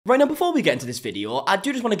Right now, before we get into this video, I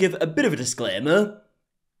do just want to give a bit of a disclaimer.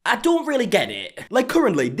 I don't really get it. Like,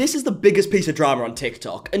 currently, this is the biggest piece of drama on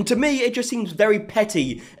TikTok, and to me, it just seems very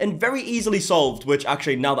petty and very easily solved, which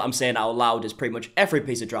actually, now that I'm saying it out loud, is pretty much every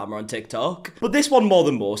piece of drama on TikTok. But this one more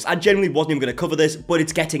than most. I genuinely wasn't even going to cover this, but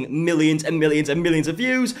it's getting millions and millions and millions of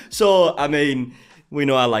views, so, I mean, we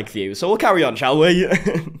know I like views, so we'll carry on, shall we?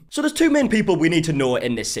 So there's two main people we need to know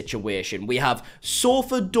in this situation. We have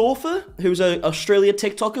Sopha Dopha, who's an Australian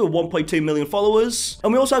TikToker with 1.2 million followers.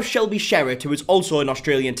 And we also have Shelby Sherritt, who is also an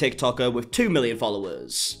Australian TikToker with 2 million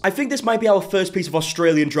followers. I think this might be our first piece of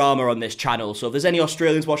Australian drama on this channel, so if there's any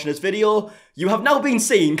Australians watching this video, you have now been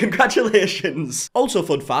seen, congratulations! Also,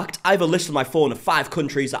 fun fact, I have a list on my phone of 5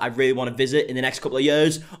 countries that I really want to visit in the next couple of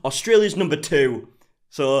years. Australia's number 2.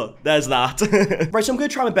 So, there's that. Right, so I'm going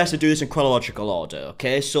to try my best to do this in chronological order,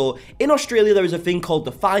 okay? So, in Australia, there is a thing called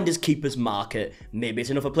the Finders Keepers Market. Maybe it's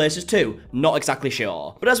in other places too. Not exactly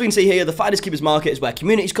sure. But as we can see here, the Finders Keepers Market is where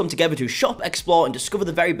communities come together to shop, explore, and discover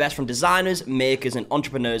the very best from designers, makers, and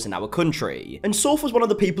entrepreneurs in our country. And Soph was one of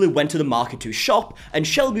the people who went to the market to shop, and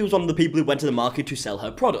Shelby was one of the people who went to the market to sell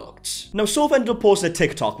her products. Now, Soph ended up posting a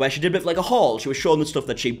TikTok where she did a bit of like a haul. She was showing the stuff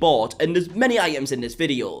that she bought, and there's many items in this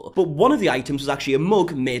video. But one of the items was actually a mug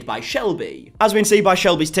made by Shelby. As we can see by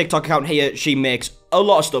Shelby's TikTok account here, she makes a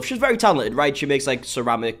lot of stuff. She's very talented, right? She makes like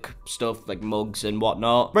ceramic stuff, like mugs and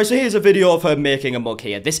whatnot. Right, so here's a video of her making a mug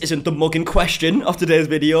here. This isn't the mug in question of today's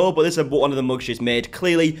video, but this is one of the mugs she's made.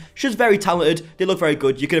 Clearly, she's very talented. They look very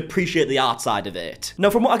good. You can appreciate the art side of it. Now,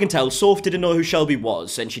 from what I can tell, Soph didn't know who Shelby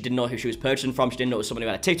was, and she didn't know who she was purchasing from. She didn't know it was someone who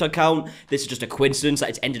had a TikTok account. This is just a coincidence that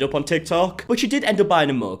it's ended up on TikTok. But she did end up buying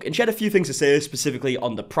a mug, and she had a few things to say specifically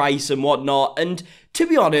on the price and whatnot, and to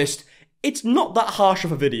be honest, it's not that harsh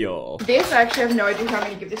of a video. This, I actually have no idea who I'm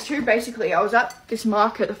going to give this to. Basically, I was at this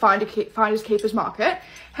market, the Finders Keepers Market.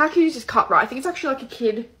 How can you use this cup, right? I think it's actually like a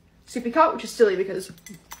kid sippy cup, which is silly because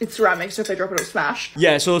it's ceramic, so if they drop it, it'll smash.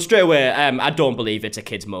 Yeah, so straight away, I don't believe it's a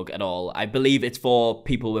kid's mug at all. I believe it's for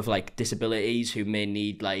people with, like, disabilities who may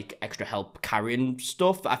need, like, extra help carrying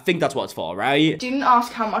stuff. I think that's what it's for, right? Didn't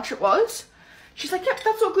ask how much it was. She's like, yep,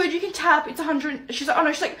 that's all good, you can tap. It's 100. She's like, oh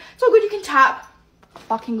no, she's like, it's all good, you can tap.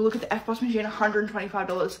 Fucking look at the F-Boss machine, $125.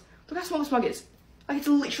 Look how small this mug is. Like, it's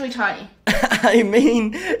literally tiny. I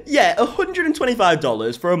mean, yeah,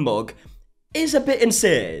 $125 for a mug is a bit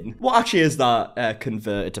insane. What actually is that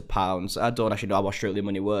converted to pounds? I don't actually know how Australian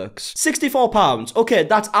money works. £64. Okay,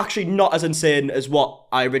 that's actually not as insane as what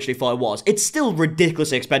I originally thought it was. It's still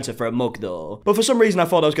ridiculously expensive for a mug though. But for some reason I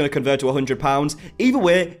thought I was going to convert to £100. Either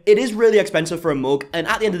way, it is really expensive for a mug, and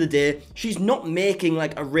at the end of the day, she's not making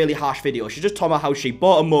like a really harsh video. She's just talking about how she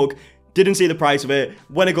bought a mug, didn't see the price of it,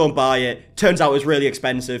 went to go and buy it. Turns out it was really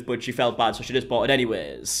expensive, but she felt bad, so she just bought it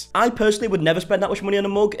anyways. I personally would never spend that much money on a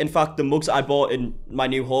mug. In fact, the mugs that I bought in my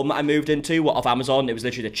new home that I moved into were off Amazon. It was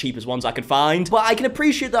literally the cheapest ones I could find. But I can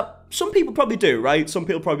appreciate that some people probably do, right? Some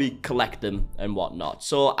people probably collect them and whatnot.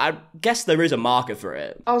 So I guess there is a market for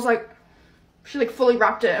it. I was like, she like fully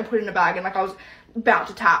wrapped it and put it in a bag, and like I was about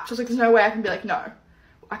to tap. So I was like, there's no way I can be like, no.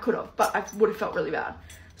 I could have, but I would have felt really bad.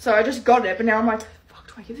 So I just got it, but now I'm like, fuck,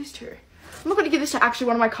 do I give this to? I'm not going to give this to actually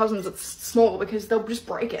one of my cousins that's small because they'll just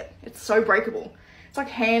break it. It's so breakable. It's like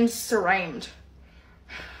hand ceramicked,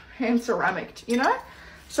 you know?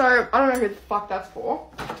 So I don't know who the fuck that's for,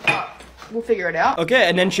 but we'll figure it out. Okay,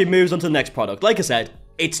 and then she moves on to the next product. Like I said,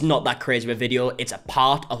 it's not that crazy of a video. It's a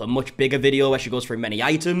part of a much bigger video where she goes through many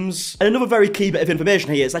items. And another very key bit of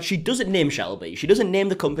information here is that she doesn't name Shelby. She doesn't name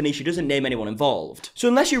the company. She doesn't name anyone involved. So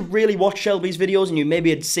unless you really watched Shelby's videos and you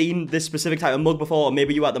maybe had seen this specific type of mug before, or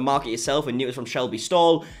maybe you were at the market yourself and knew it was from Shelby's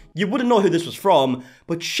stall, you wouldn't know who this was from,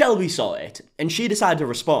 but Shelby saw it, and she decided to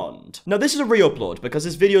respond. Now, this is a re-upload, because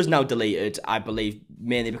this video is now deleted, I believe,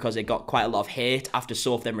 mainly because it got quite a lot of hate after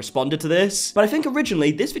Soph then responded to this. But I think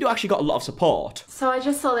originally, this video actually got a lot of support. So I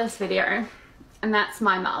just saw this video, and that's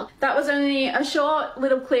my mug. That was only a short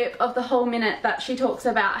little clip of the whole minute that she talks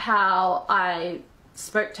about how I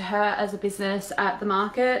spoke to her as a business at the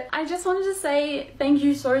market. I just wanted to say thank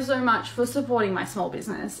you so much for supporting my small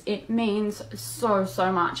business. It means so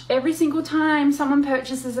much. Every single time someone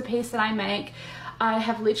purchases a piece that I make, I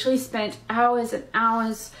have literally spent hours and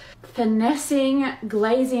hours finessing,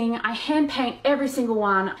 glazing. I hand paint every single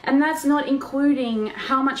one, and that's not including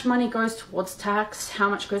how much money goes towards tax, how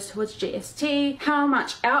much goes towards GST, how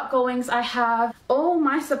much outgoings I have, all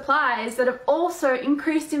my supplies that have also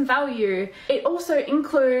increased in value. It also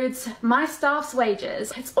includes my staff's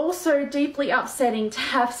wages. It's also deeply upsetting to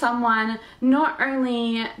have someone not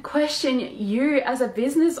only question you as a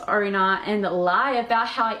business owner and lie about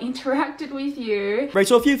how I interacted with you. Right,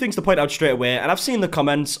 so a few things to point out straight away, and I've seen the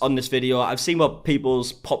comments on on this video. I've seen what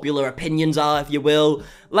people's popular opinions are, if you will.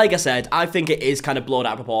 Like I said, I think it is kind of blown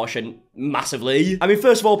out of proportion massively. I mean,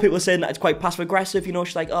 first of all, people are saying that it's quite passive-aggressive. You know,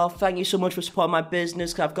 she's like, oh, thank you so much for supporting my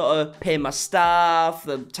business, because I've got to pay my staff,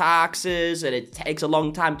 the taxes, and it takes a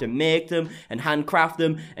long time to make them and handcraft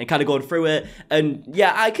them and kind of going through it. And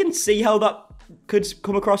yeah, I can see how that could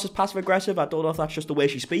come across as passive-aggressive. I don't know if that's just the way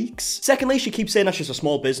she speaks. Secondly, she keeps saying that she's a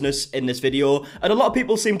small business in this video, and a lot of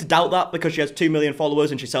people seem to doubt that because she has 2 million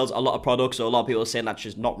followers and she sells a lot of products, so a lot of people are saying that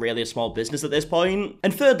she's not really a small business at this point.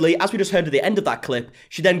 And thirdly, as we just heard at the end of that clip,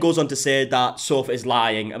 she then goes on to say that Sopha is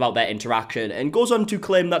lying about their interaction and goes on to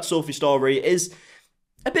claim that Sophie's story is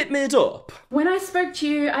a bit made up. When I spoke to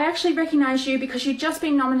you, I actually recognised you because you'd just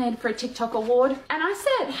been nominated for a TikTok award. And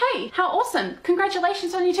I said, hey, how awesome.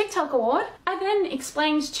 Congratulations on your TikTok award. I then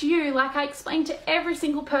explained to you, like I explained to every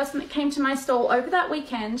single person that came to my stall over that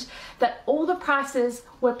weekend, that all the prices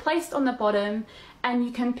were placed on the bottom and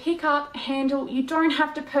you can pick up, handle, you don't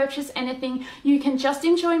have to purchase anything. You can just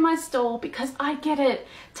enjoy my stall because I get it.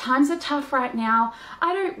 Times are tough right now.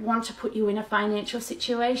 I don't want to put you in a financial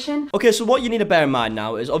situation. Okay, so what you need to bear in mind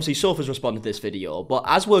now is obviously Sopha's responded to this video, but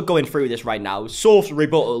as we're going through this right now, Sopha's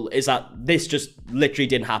rebuttal is that this just literally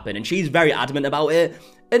didn't happen, and she's very adamant about it.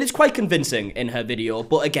 And it's quite convincing in her video,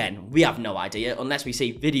 but again, we have no idea unless we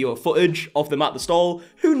see video footage of them at the stall.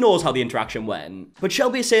 Who knows how the interaction went? But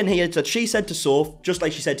Shelby is saying here that she said to Soph, just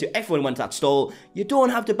like she said to everyone who went to that stall, you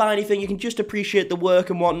don't have to buy anything, you can just appreciate the work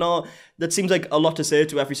and whatnot. That seems like a lot to say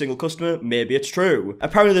to every single customer. Maybe it's true.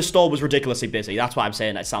 Apparently the stall was ridiculously busy. That's why I'm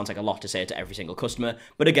saying that sounds like a lot to say to every single customer.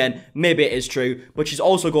 But again, maybe it is true. But she's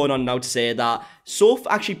also going on now to say that Soph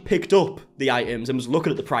actually picked up the items and was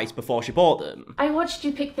looking at the price before she bought them. I watched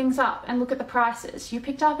you pick things up and look at the prices. You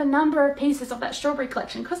picked up a number of pieces of that strawberry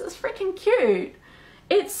collection because it's freaking cute.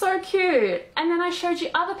 It's so cute. And then I showed you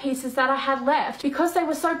other pieces that I had left. Because they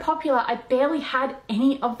were so popular, I barely had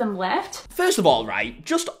any of them left. First of all, right,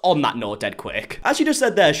 just on that note dead quick, as she just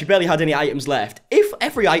said there, she barely had any items left. If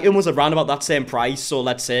every item was around about that same price, so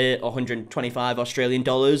let's say 125 Australian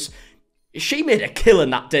dollars, she made a killing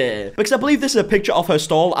that day. Because I believe this is a picture of her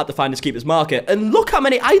stall at the Finders Keepers Market, and look how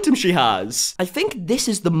many items she has. I think this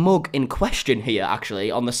is the mug in question here,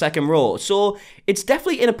 actually, on the second row. So it's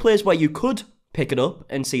definitely in a place where you could pick it up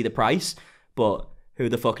and see the price, but who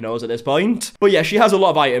the fuck knows at this point? But yeah, she has a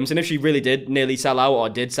lot of items, and if she really did nearly sell out or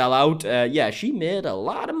did sell out, yeah, she made a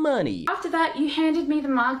lot of money. After that, you handed me the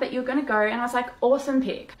mug that you were gonna go, and I was like, awesome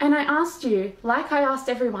pick. And I asked you, like I asked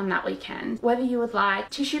everyone that weekend, whether you would like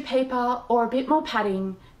tissue paper or a bit more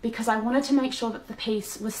padding, because I wanted to make sure that the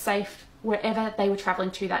piece was safe wherever they were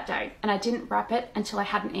traveling to that day, and I didn't wrap it until I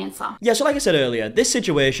had an answer. Yeah, so like I said earlier, this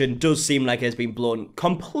situation does seem like it's been blown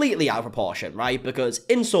completely out of proportion, right? Because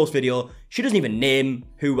in Soph's video, she doesn't even name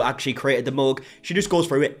who actually created the mug. She just goes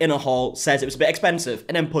through it in a haul, says it was a bit expensive,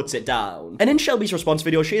 and then puts it down. And in Shelby's response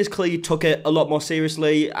video, she has clearly took it a lot more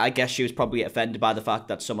seriously. I guess she was probably offended by the fact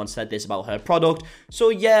that someone said this about her product. So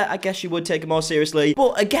yeah, I guess she would take it more seriously.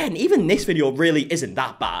 But again, even this video really isn't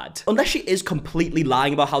that bad. Unless she is completely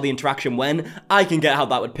lying about how the interaction went, I can get how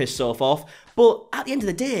that would piss Soph off. But at the end of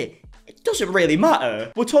the day, it doesn't really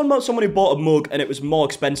matter. We're talking about someone who bought a mug and it was more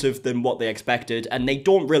expensive than what they expected, and they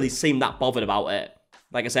don't really seem that bothered about it.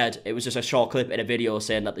 Like I said, it was just a short clip in a video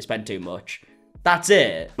saying that they spent too much. That's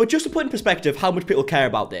it. But just to put in perspective how much people care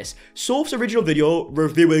about this, Soph's original video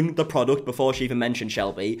reviewing the product before she even mentioned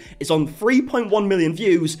Shelby is on 3.1 million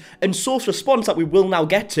views, and Soph's response that we will now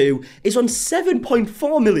get to is on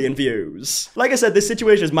 7.4 million views. Like I said, this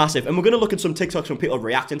situation is massive, and we're going to look at some TikToks from people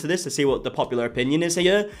reacting to this to see what the popular opinion is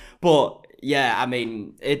here, but yeah, I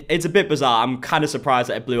mean, it's a bit bizarre. I'm kind of surprised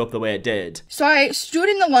that it blew up the way it did. So I stood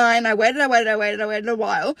in the line, I waited a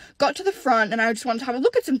while, got to the front, and I just wanted to have a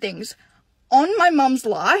look at some things. On my mum's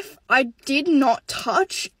life, I did not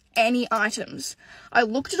touch any items. I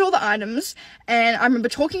looked at all the items, and I remember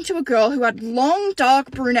talking to a girl who had long,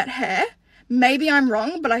 dark brunette hair. Maybe I'm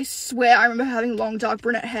wrong, but I swear I remember having long, dark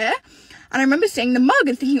brunette hair. And I remember seeing the mug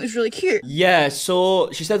and thinking it was really cute. Yeah,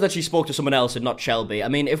 so she said that she spoke to someone else and not Shelby. I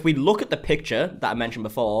mean, if we look at the picture that I mentioned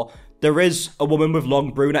before, there is a woman with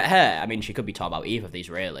long brunette hair. I mean, she could be talking about either of these,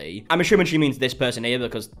 really. I'm assuming she means this person here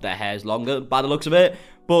because their hair is longer by the looks of it,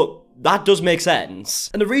 but that does make sense.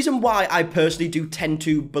 And the reason why I personally do tend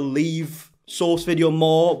to believe Soph's video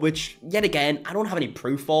more, which, yet again, I don't have any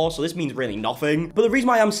proof for, so this means really nothing. But the reason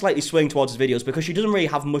why I'm slightly swaying towards this video is because she doesn't really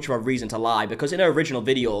have much of a reason to lie, because in her original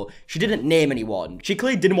video, she didn't name anyone. She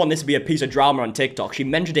clearly didn't want this to be a piece of drama on TikTok. She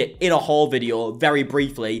mentioned it in a haul video very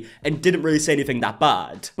briefly and didn't really say anything that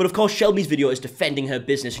bad. But of course, Shelby's video is defending her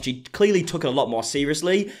business, and she clearly took it a lot more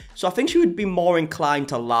seriously, so I think she would be more inclined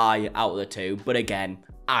to lie out of the two. But again,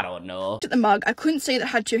 I don't know. At the mug, I couldn't see that it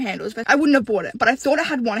had 2 handles, but I wouldn't have bought it, but I thought it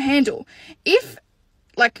had 1 handle. If,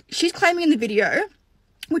 like, she's claiming in the video,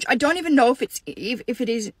 which I don't even know if it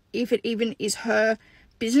even is her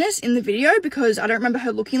business in the video, because I don't remember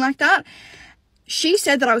her looking like that. She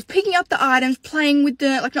said that I was picking up the items, playing with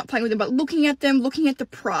them, like not playing with them, but looking at them, looking at the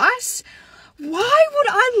price. Why would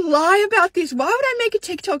I lie about this? Why would I make a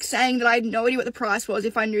TikTok saying that I had no idea what the price was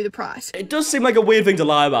if I knew the price? It does seem like a weird thing to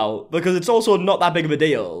lie about, because it's also not that big of a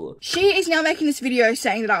deal. She is now making this video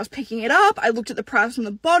saying that I was picking it up. I looked at the price on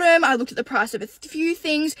the bottom. I looked at the price of a few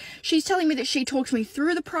things. She's telling me that she talked me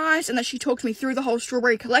through the price and that she talked me through the whole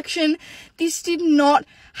strawberry collection. This did not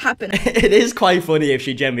happen. It is quite funny if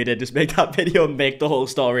she genuinely did just make that video and make the whole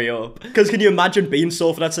story up. Because can you imagine being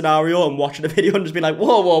so for that scenario and watching the video and just being like,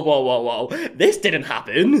 whoa, whoa, whoa, whoa, whoa, this didn't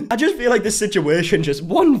happen. I just feel like this situation, just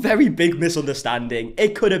one very big misunderstanding.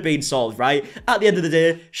 It could have been solved, right? At the end of the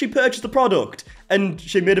day, she purchased the product and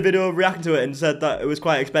she made a video reacting to it and said that it was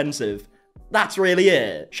quite expensive. That's really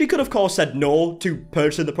it. She could, of course, said no to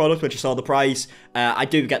purchasing the product when she saw the price. I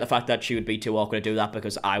do get the fact that she would be too awkward to do that,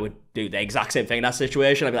 because I would do the exact same thing in that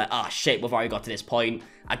situation. I'd be like, ah, shit, we've already got to this point.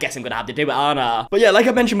 I guess I'm gonna have to do it, aren't I? But yeah, like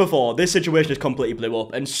I mentioned before, this situation just completely blew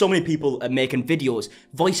up, and so many people are making videos,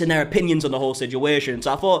 voicing their opinions on the whole situation.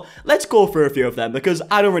 So I thought, let's go through a few of them, because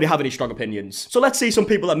I don't really have any strong opinions. So let's see some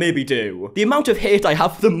people that maybe do. The amount of hate I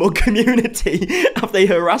have for the mug community after they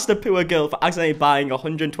harassed a poor girl for accidentally buying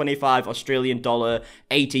 $125 Australian dollar,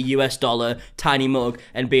 $80 US tiny mug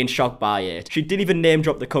and being shocked by it. She didn't even name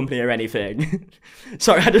drop the company or anything.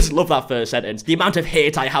 Sorry, I just love that first sentence. The amount of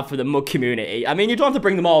hate I have for the mug community. I mean, you don't have to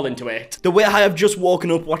bring them all into it. The way I have just woken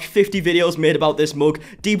up, watched 50 videos made about this mug,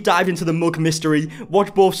 deep dived into the mug mystery,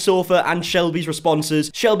 watched both Sopha and Shelby's responses.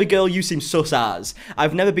 Shelby girl, you seem sus as.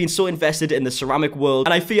 I've never been so invested in the ceramic world,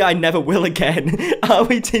 and I fear I never will again. Are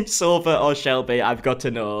we team Sopha or Shelby? I've got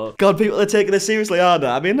to know. God, people are taking this seriously, aren't they?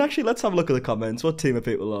 I mean, actually, let's have a look at the comments. What team are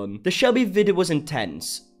people on? The Shelby video was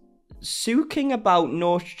intense. Suking about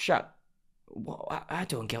no Well, I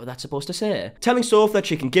don't get what that's supposed to say. Telling Soph that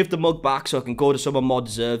she can give the mug back so it can go to someone more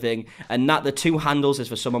deserving, and that the 2 handles is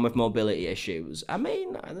for someone with mobility issues. I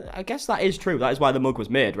mean, I guess that is true. That is why the mug was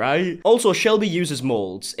made, right? Also, Shelby uses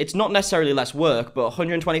molds. It's not necessarily less work, but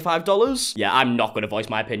 $125? Yeah, I'm not going to voice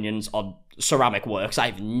my opinions on ceramic works. I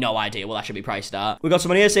have no idea what that should be priced at. We got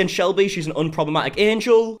someone here saying Shelby, she's an unproblematic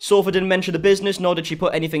angel. Sopha didn't mention the business, nor did she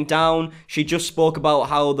put anything down. She just spoke about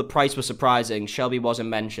how the price was surprising. Shelby wasn't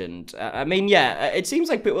mentioned. I mean, yeah, it seems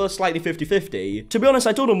like people are slightly 50-50. To be honest,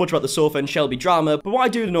 I don't know much about the Sopha and Shelby drama, but what I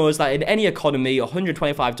do know is that in any economy,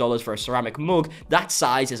 $125 for a ceramic mug, that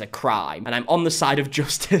size is a crime, and I'm on the side of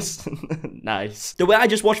justice. Nice. The way I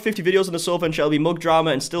just watched 50 videos on the Sopha and Shelby mug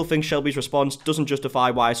drama and still think Shelby's response doesn't justify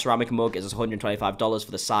why a ceramic mug is $125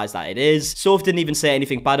 for the size that it is. Soph didn't even say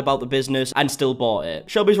anything bad about the business and still bought it.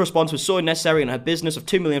 Shelby's response was so unnecessary, and her business of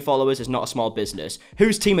 2 million followers is not a small business.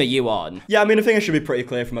 Whose team are you on? Yeah, I mean, I think it should be pretty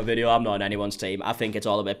clear from my video. I'm not on anyone's team. I think it's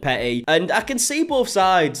all a bit petty. And I can see both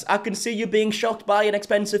sides. I can see you being shocked by an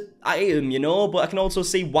expensive item, you know, but I can also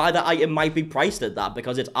see why that item might be priced at that,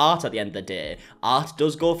 because it's art at the end of the day. Art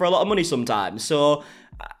does go for a lot of money sometimes. So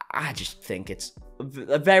I just think it's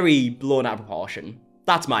a very blown out of proportion.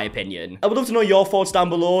 That's my opinion. I would love to know your thoughts down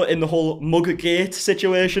below in the whole Muggate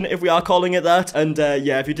situation, if we are calling it that. And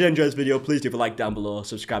yeah, if you did enjoy this video, please leave a like down below,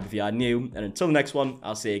 subscribe if you are new, and until the next one,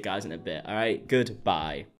 I'll see you guys in a bit. Alright, goodbye.